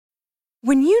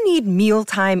When you need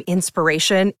mealtime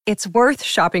inspiration, it's worth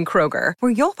shopping Kroger,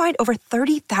 where you'll find over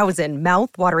 30,000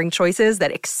 mouth-watering choices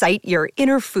that excite your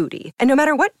inner foodie. And no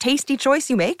matter what tasty choice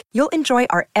you make, you'll enjoy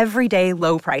our everyday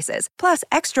low prices, plus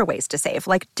extra ways to save,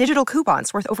 like digital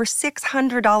coupons worth over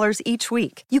 $600 each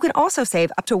week. You can also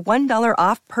save up to $1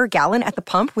 off per gallon at the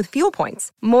pump with fuel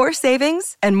points. More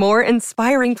savings and more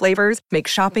inspiring flavors make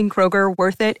shopping Kroger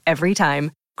worth it every time.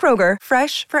 Kroger,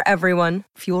 fresh for everyone.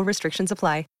 Fuel restrictions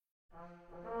apply.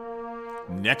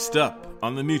 Next up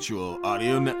on the Mutual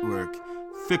Audio Network,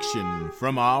 Fiction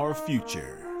from Our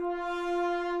Future.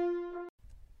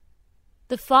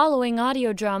 The following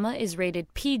audio drama is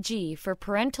rated PG for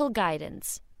parental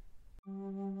guidance.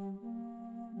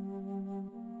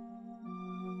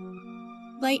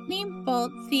 Lightning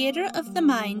Bolt Theater of the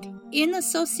Mind, in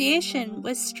association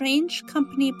with Strange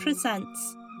Company,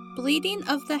 presents Bleeding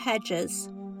of the Hedges,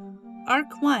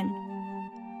 Arc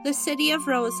 1, The City of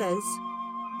Roses,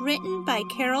 written by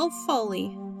Carol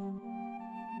Foley.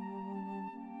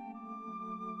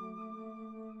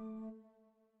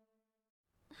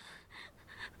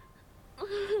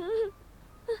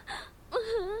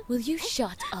 Will you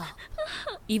shut up?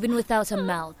 Even without a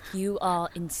mouth, you are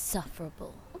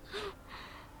insufferable.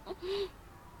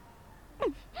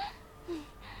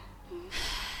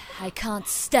 I can't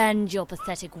stand your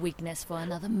pathetic weakness for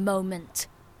another moment.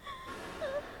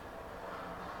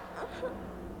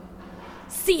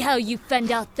 See how you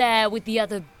fend out there with the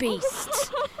other beasts.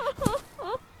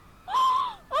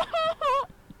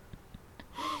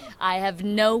 I have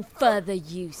no further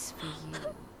use for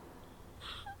you.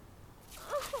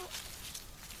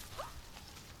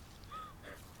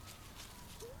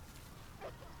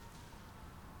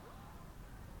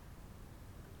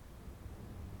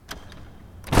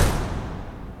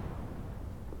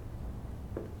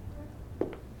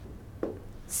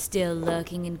 Still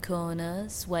lurking in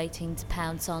corners, waiting to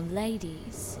pounce on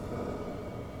ladies.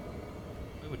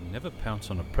 I would never pounce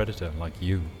on a predator like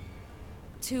you.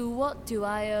 To what do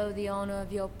I owe the honor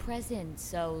of your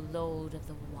presence, O Lord of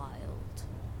the Wild?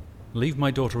 Leave my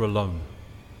daughter alone.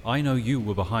 I know you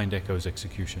were behind Echo's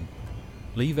execution.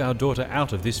 Leave our daughter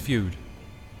out of this feud.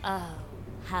 Oh,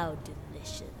 how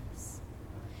delicious.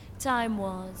 Time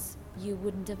was, you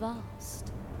wouldn't have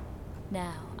asked.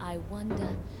 Now, I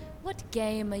wonder, what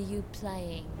game are you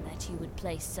playing that you would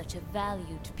place such a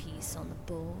valued piece on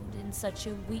the board in such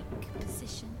a weak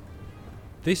position?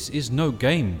 This is no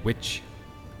game, witch.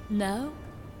 No?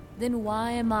 Then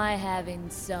why am I having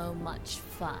so much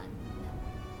fun?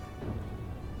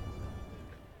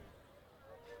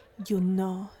 You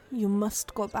know, you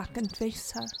must go back and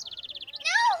face her. No!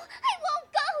 I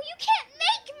won't go! You can't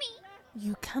make me!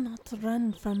 You cannot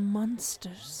run from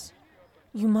monsters.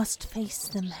 You must face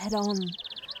them head on,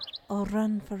 or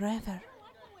run forever.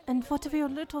 And what of your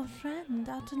little friend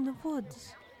out in the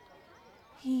woods?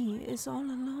 He is all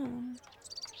alone.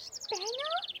 Daniel?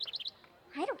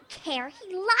 I don't care.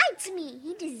 He lied to me.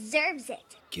 He deserves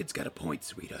it. Kid's got a point,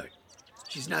 sweetheart.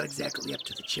 She's not exactly up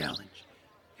to the challenge,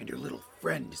 and her little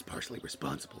friend is partially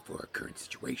responsible for her current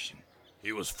situation.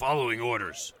 He was following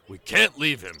orders. We can't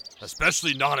leave him,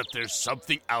 especially not if there's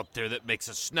something out there that makes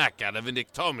a snack out of a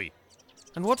Niktomi.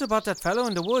 And what about that fellow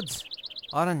in the woods?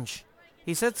 Orange.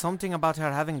 He said something about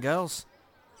her having girls.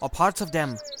 Or parts of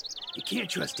them. You can't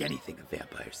trust anything a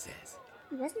vampire says.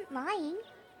 He wasn't lying.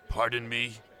 Pardon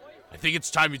me? I think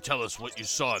it's time you tell us what you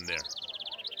saw in there.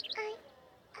 I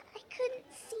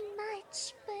couldn't see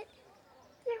much, but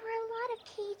there were a lot of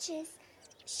cages.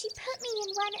 She put me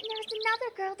in one, and there was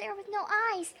another girl there with no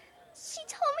eyes. She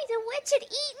told me the witch had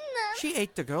eaten them. She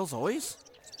ate the girl's eyes?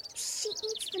 She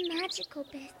eats the magical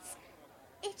bits.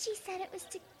 Itchy said it was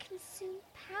to consume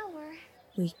power.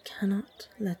 We cannot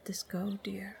let this go,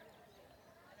 dear.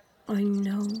 I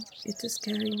know it's a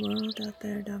scary world out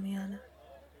there, Damiana.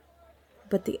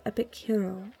 But the epic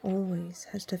hero always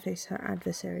has to face her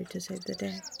adversary to save the day.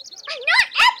 I'm not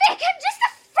epic! I'm just a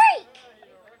freak!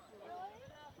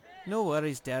 No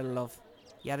worries, dear love.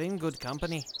 You're in good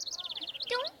company. I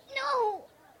don't know.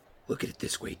 Look at it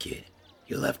this way, kid.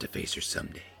 You'll have to face her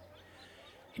someday.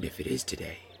 And if it is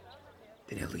today,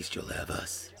 then at least you'll have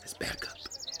us as backup.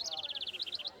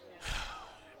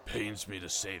 It pains me to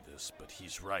say this, but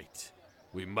he's right.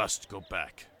 We must go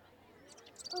back.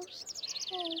 Okay.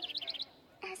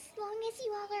 As long as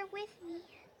you all are with me.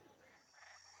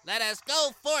 Let us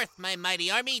go forth, my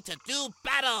mighty army, to do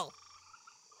battle!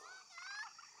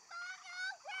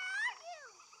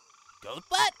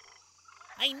 Goatbutt?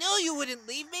 I knew you wouldn't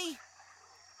leave me!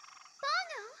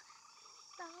 Bongo!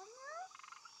 Bongo?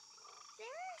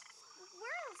 There's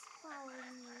squirrels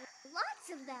following you. Lots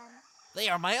of them. They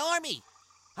are my army!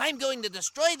 I'm going to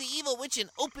destroy the evil witch in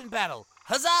open battle.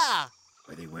 Huzzah!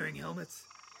 Are they wearing helmets?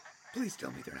 Please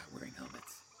tell me they're not wearing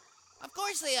helmets. Of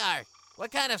course they are.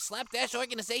 What kind of slapdash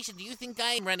organization do you think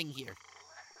I'm running here?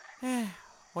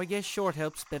 I guess short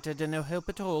help's better than no help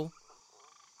at all.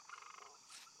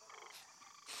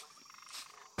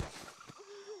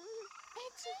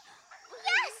 Edgy?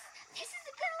 Yes! This is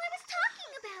the girl I was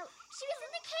talking about. She was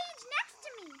in the cage next to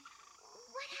me.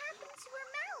 What happened to her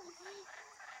mouth?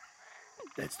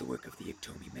 That's the work of the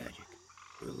Iktomi magic.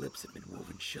 Her lips have been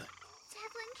woven shut.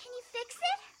 Devlin, can you fix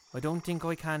it? I don't think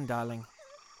I can, darling.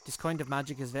 This kind of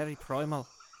magic is very primal,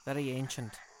 very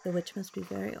ancient. The witch must be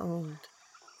very old.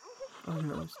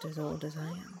 Almost as old as I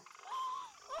am.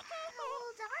 How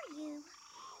old are you?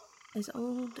 As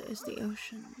old as the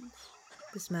oceans.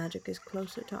 This magic is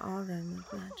closer to our realm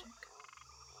of magic.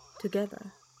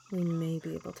 Together, we may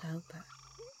be able to help her.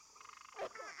 I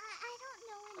don't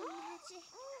know any magic.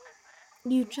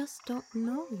 You just don't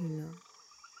know, you know.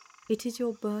 It is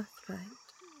your birthright.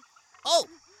 Oh!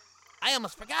 I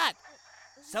almost forgot.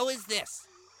 So is this.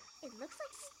 It looks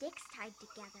like sticks tied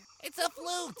together. It's a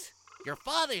flute. Your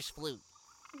father's flute.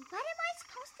 What am I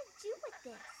supposed to do with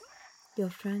this? Your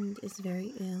friend is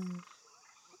very ill,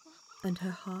 and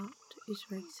her heart is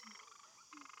racing.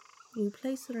 You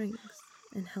place the rings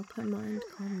and help her mind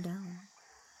calm down,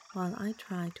 while I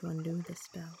try to undo the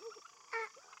spell.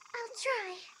 I'll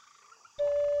try.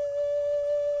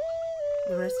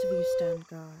 The rest of you stand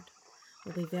guard.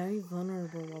 We'll be very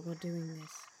vulnerable while we're doing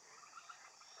this.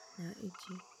 Now,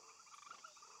 Ichi,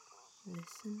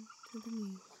 listen to the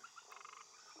music.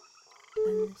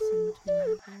 And listen to my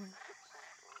voice.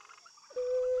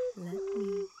 Let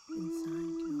me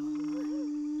inside your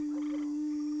mind.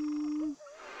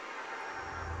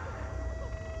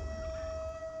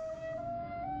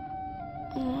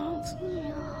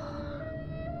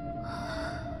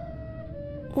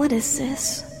 What is this?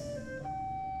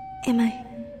 Am I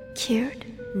cured?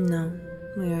 No,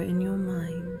 we are in your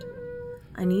mind.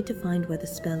 I need to find where the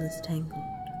spell is tangled.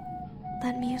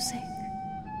 That music,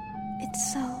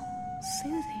 it's so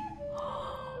soothing.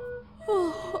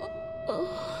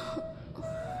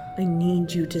 I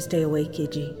need you to stay awake,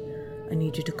 Iji. I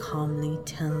need you to calmly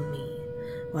tell me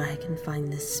where I can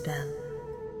find this spell.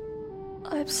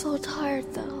 I'm so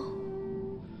tired, though.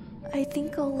 I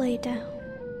think I'll lay down.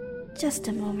 Just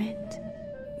a moment.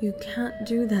 You can't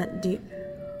do that, dear.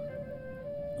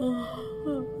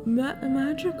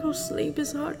 Magical sleep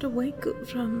is hard to wake up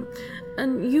from,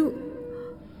 and you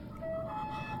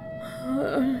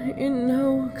are in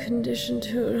no condition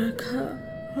to recover.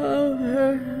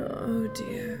 Oh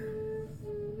dear.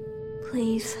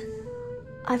 Please,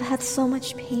 I've had so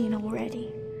much pain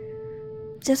already.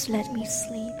 Just let me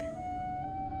sleep.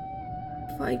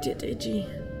 Fight it, Iji.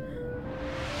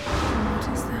 What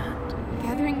is that?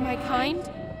 Gathering my kind?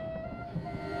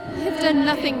 I have done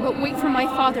nothing but wait for my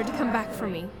father to come back for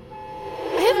me.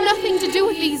 I have nothing to do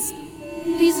with these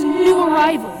new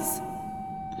arrivals.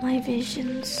 My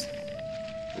visions.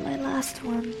 My last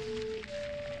one.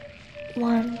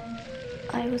 One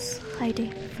I was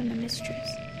hiding from the mistress.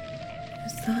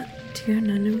 Is that dear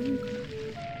Nanu?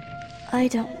 I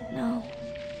don't know.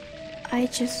 I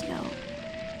just know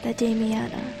that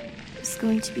Damiana is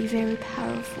going to be very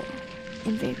powerful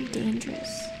and very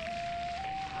dangerous.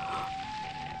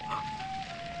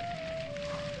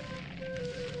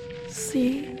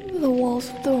 See the walls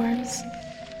of thorns?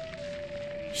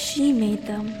 She made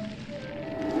them.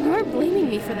 You aren't blaming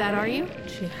me for that, are you?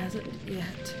 She hasn't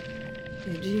yet.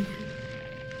 Iji.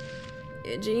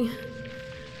 Iji.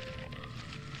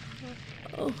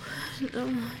 Oh,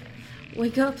 no.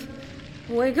 Wake up.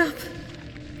 Wake up.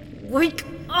 Wake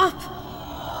up! Why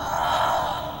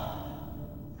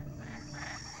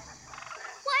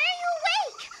are you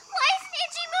awake? Why isn't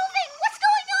Iji moving? What's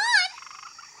going on?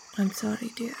 I'm sorry,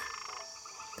 dear.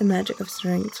 The magic of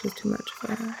strength was too much for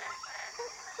her. What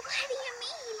do you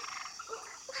mean?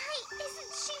 Why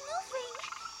isn't she moving?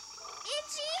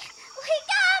 Iji,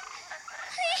 wake up!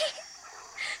 Please!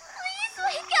 Please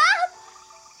wake up!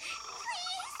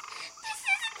 Please! This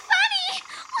isn't funny!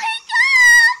 Wake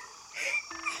up!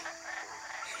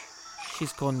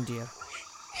 She's gone, dear. I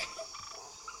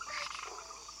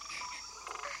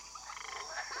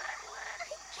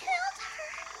killed her.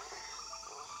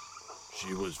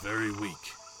 She was very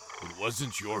weak. It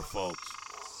wasn't your fault.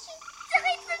 She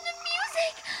died from the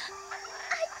music.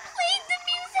 I played the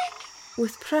music.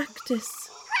 With practice.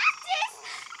 Practice?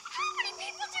 How many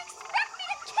people do you expect me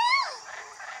to kill?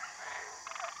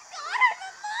 God, I'm a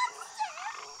monster.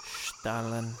 Shh,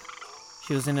 darling.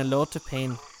 She was in a lot of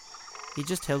pain. He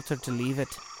just helped her to leave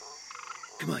it.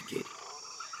 Come on, Katie.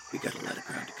 We got a lot of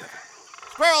ground to cover.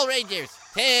 Squirrel Rangers.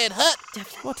 Ted Hut.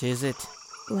 What is it?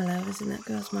 While I was in that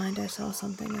girl's mind, I saw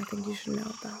something I think you should know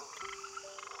about.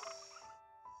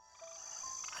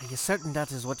 Are you certain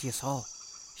that is what you saw?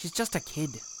 She's just a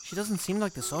kid. She doesn't seem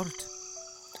like the sort.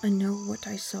 I know what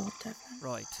I saw, Devlin.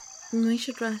 Right. We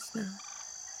should rest now.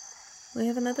 We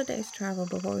have another day's travel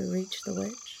before we reach the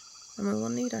witch, and we will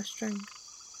need our strength.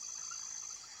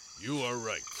 You are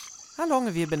right. How long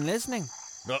have you been listening?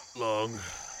 Not long.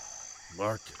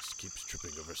 Marcus keeps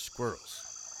tripping over squirrels.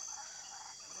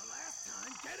 For the last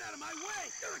time, get out of my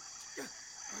way!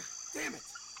 Damn it!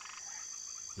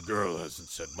 The girl hasn't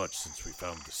said much since we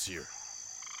found the seer.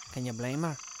 Can you blame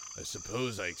her? I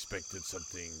suppose I expected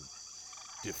something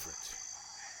different.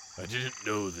 I didn't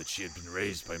know that she had been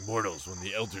raised by mortals when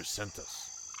the elders sent us.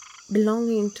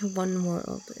 Belonging to one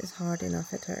world is hard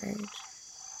enough at her age.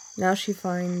 Now she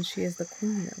finds she is the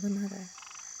queen of another.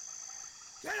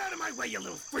 Get out of my way, you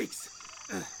little freaks!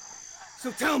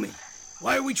 So tell me,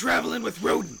 why are we traveling with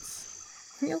rodents?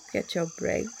 You'll get your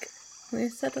break. We're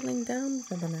settling down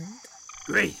for the night.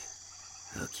 Great.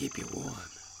 I'll keep you warm.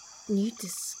 You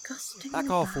disgusting... Back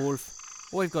off, Wolf.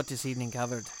 I've got this evening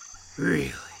covered.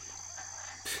 Really?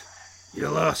 You're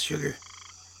lost, Sugar.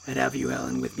 I'd have you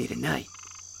Ellen with me tonight,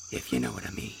 if you know what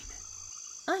I mean.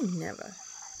 I never.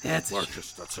 That's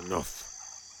Marcus, that's enough.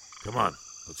 Come on,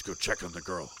 let's go check on the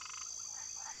girl.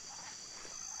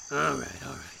 All right.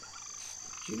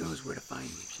 She knows where to find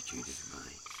me if she changes her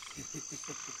mind.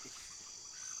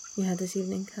 You had this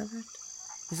evening covered?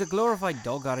 He's a glorified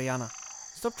dog, Ariana.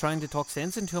 Stop trying to talk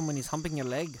sense into him when he's humping your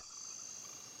leg.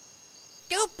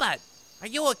 Goatbutt, are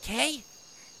you okay?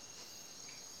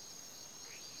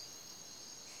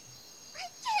 I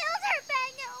killed her,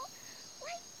 Bango!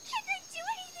 Why can't I do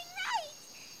anything right?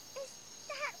 Is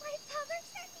that why Father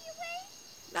sent me away?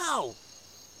 No!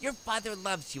 Your father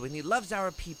loves you and he loves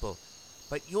our people.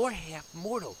 But you're half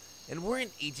mortal and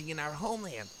weren't aging in our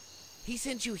homeland. He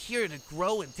sent you here to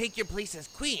grow and take your place as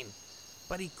queen.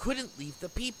 But he couldn't leave the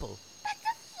people. But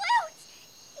the flute!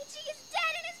 Ichi is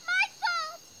dead and it's my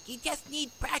fault! You just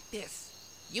need practice.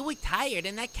 You were tired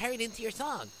and that carried into your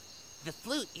song. The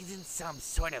flute isn't some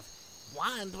sort of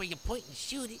wand where you point and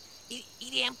shoot.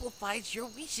 It amplifies your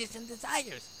wishes and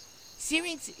desires.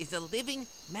 Syrinx is a living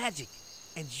magic,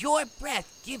 and your breath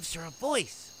gives her a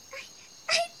voice.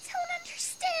 I don't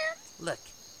understand. Look,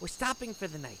 we're stopping for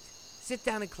the night. Sit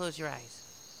down and close your eyes.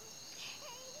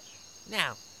 Okay.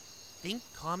 Now, think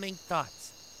calming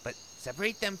thoughts, but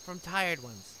separate them from tired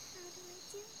ones. How do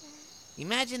I do that?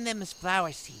 Imagine them as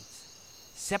flower seeds.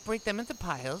 Separate them into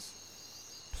piles.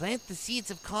 Plant the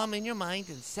seeds of calm in your mind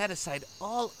and set aside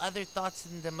all other thoughts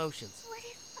and emotions. What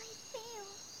if I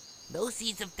fail? No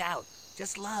seeds of doubt,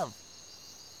 just love.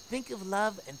 Think of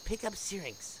love and pick up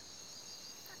Syrinx.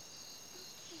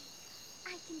 Okay,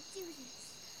 I can do this.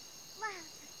 Love.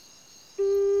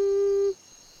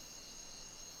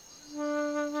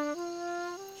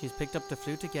 She's picked up the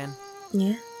flute again.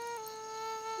 Yeah.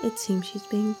 It seems she's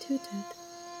being tutored.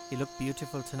 You look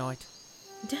beautiful tonight.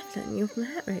 Devlin, you're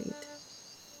married.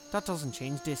 That doesn't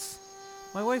change this.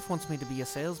 My wife wants me to be a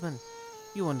salesman.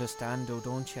 You understand, though,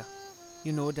 don't you?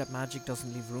 You know that magic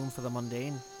doesn't leave room for the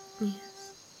mundane.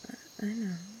 Yes, I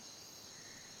know.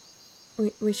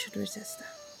 We should resist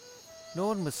that. No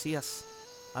one will see us.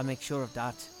 I'll make sure of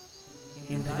that.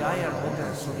 In Pediar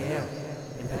Hogar Suger,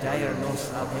 in Pediar Nos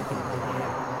Altekin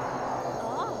Pediar.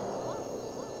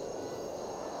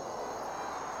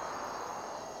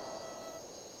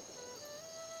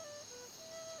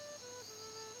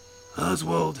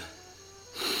 Oswald,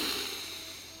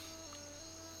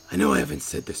 I know I haven't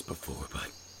said this before,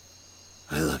 but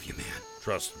I love you, man.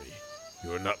 Trust me,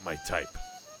 you are not my type.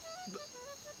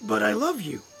 But I love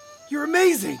you. You're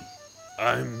amazing.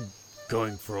 I'm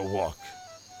going for a walk.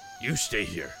 You stay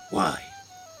here. Why?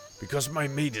 Because my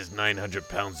mate is 900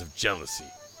 pounds of jealousy,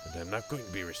 and I'm not going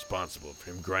to be responsible for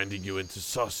him grinding you into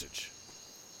sausage.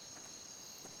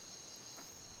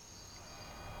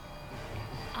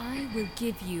 I will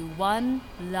give you one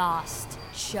last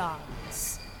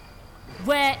chance.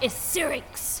 Where is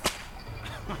Syrinx?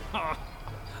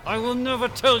 I will never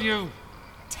tell you.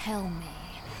 Tell me,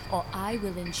 or I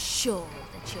will ensure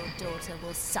that your daughter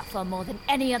will suffer more than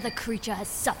any other creature has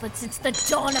suffered since the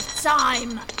dawn of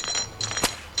time.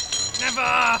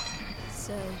 Never!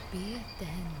 So be it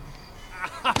then.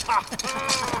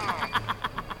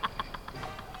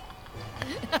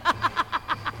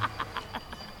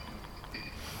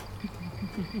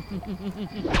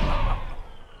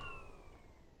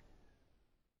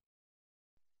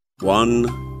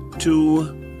 One,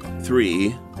 2,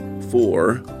 3,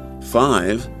 4,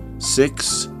 5,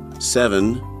 6,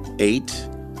 7, 8,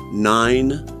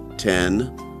 9,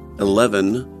 10,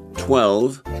 11,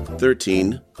 12,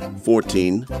 13,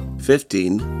 14,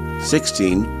 15,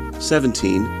 16,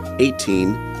 17,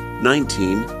 18,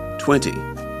 19, 20.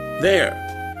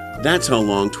 There! That's how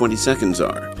long 20 seconds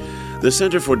are. The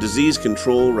Center for Disease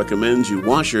Control recommends you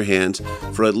wash your hands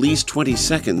for at least 20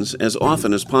 seconds as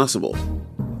often as possible.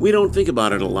 We don't think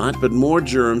about it a lot, but more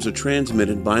germs are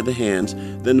transmitted by the hands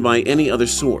than by any other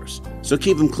source, so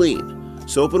keep them clean.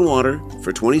 Soap and water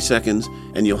for 20 seconds,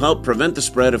 and you'll help prevent the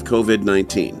spread of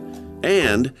COVID-19.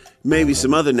 And maybe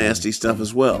some other nasty stuff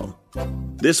as well.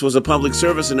 This was a public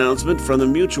service announcement from the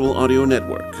Mutual Audio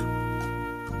Network.